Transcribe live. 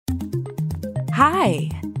Hi,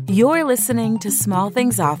 you're listening to Small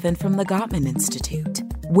Things Often from the Gottman Institute,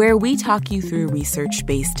 where we talk you through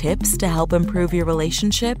research-based tips to help improve your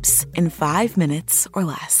relationships in 5 minutes or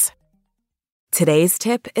less. Today's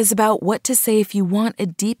tip is about what to say if you want a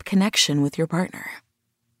deep connection with your partner.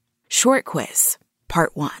 Short quiz,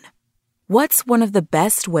 part 1. What's one of the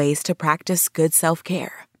best ways to practice good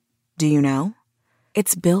self-care? Do you know?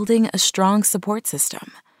 It's building a strong support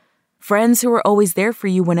system. Friends who are always there for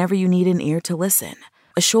you whenever you need an ear to listen,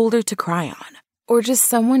 a shoulder to cry on, or just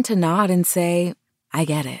someone to nod and say, I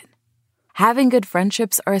get it. Having good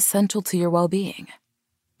friendships are essential to your well-being.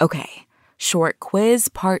 Okay, short quiz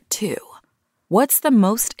part 2. What's the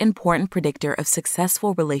most important predictor of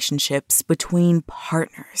successful relationships between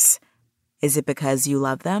partners? Is it because you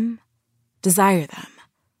love them, desire them,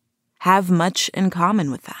 have much in common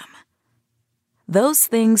with them? Those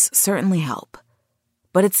things certainly help,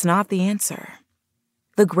 but it's not the answer.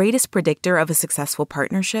 The greatest predictor of a successful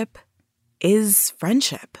partnership is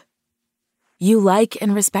friendship. You like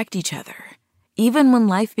and respect each other, even when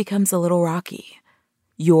life becomes a little rocky.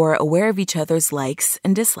 You're aware of each other's likes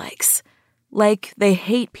and dislikes. Like they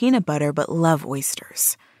hate peanut butter but love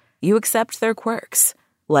oysters. You accept their quirks,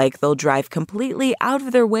 like they'll drive completely out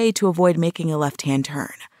of their way to avoid making a left-hand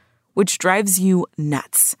turn, which drives you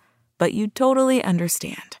nuts, but you totally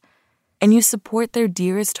understand. And you support their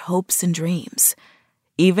dearest hopes and dreams,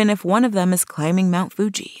 even if one of them is climbing Mount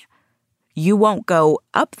Fuji. You won't go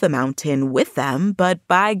up the mountain with them, but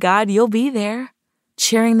by God, you'll be there,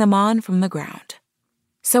 cheering them on from the ground.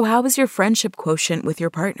 So how is your friendship quotient with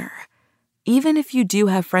your partner? Even if you do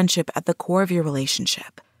have friendship at the core of your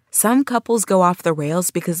relationship, some couples go off the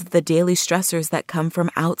rails because of the daily stressors that come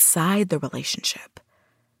from outside the relationship.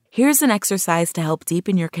 Here's an exercise to help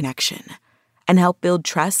deepen your connection and help build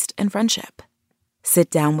trust and friendship. Sit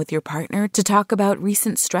down with your partner to talk about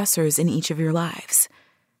recent stressors in each of your lives.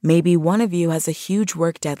 Maybe one of you has a huge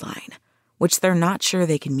work deadline, which they're not sure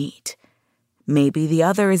they can meet. Maybe the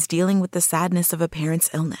other is dealing with the sadness of a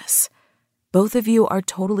parent's illness. Both of you are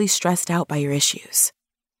totally stressed out by your issues.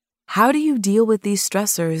 How do you deal with these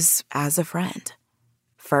stressors as a friend?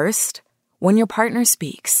 First, when your partner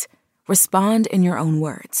speaks, respond in your own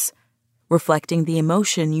words, reflecting the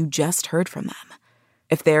emotion you just heard from them.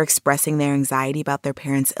 If they're expressing their anxiety about their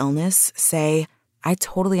parent's illness, say, I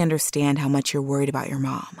totally understand how much you're worried about your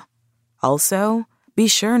mom. Also, be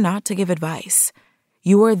sure not to give advice.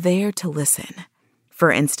 You are there to listen.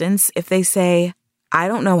 For instance, if they say, I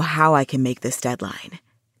don't know how I can make this deadline.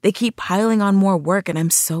 They keep piling on more work and I'm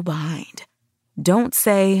so behind. Don't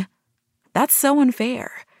say, that's so unfair.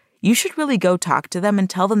 You should really go talk to them and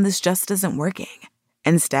tell them this just isn't working.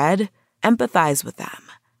 Instead, empathize with them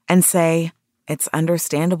and say, it's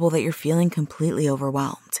understandable that you're feeling completely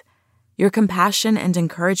overwhelmed. Your compassion and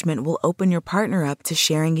encouragement will open your partner up to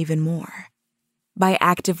sharing even more. By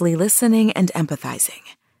actively listening and empathizing,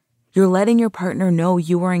 you're letting your partner know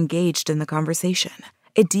you are engaged in the conversation.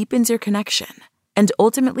 It deepens your connection and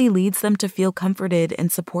ultimately leads them to feel comforted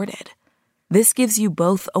and supported. This gives you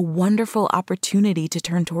both a wonderful opportunity to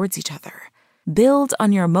turn towards each other, build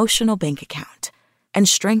on your emotional bank account, and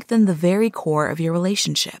strengthen the very core of your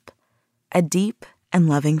relationship, a deep and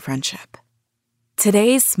loving friendship.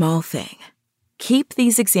 Today's small thing. Keep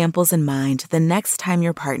these examples in mind the next time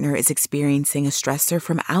your partner is experiencing a stressor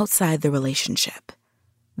from outside the relationship.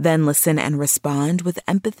 Then listen and respond with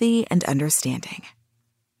empathy and understanding.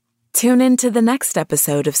 Tune in to the next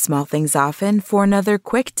episode of Small Things Often for another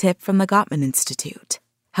quick tip from the Gottman Institute,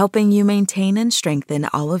 helping you maintain and strengthen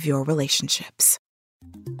all of your relationships.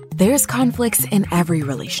 There's conflicts in every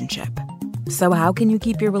relationship. So how can you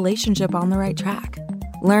keep your relationship on the right track?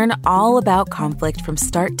 Learn all about conflict from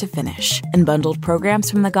start to finish in bundled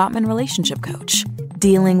programs from the Gottman Relationship Coach.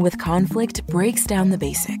 Dealing with conflict breaks down the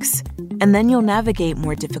basics, and then you'll navigate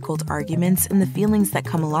more difficult arguments and the feelings that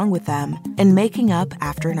come along with them and making up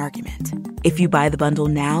after an argument. If you buy the bundle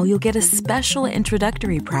now, you'll get a special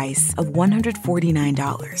introductory price of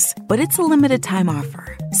 $149, but it's a limited time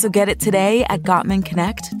offer. So get it today at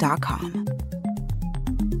GottmanConnect.com.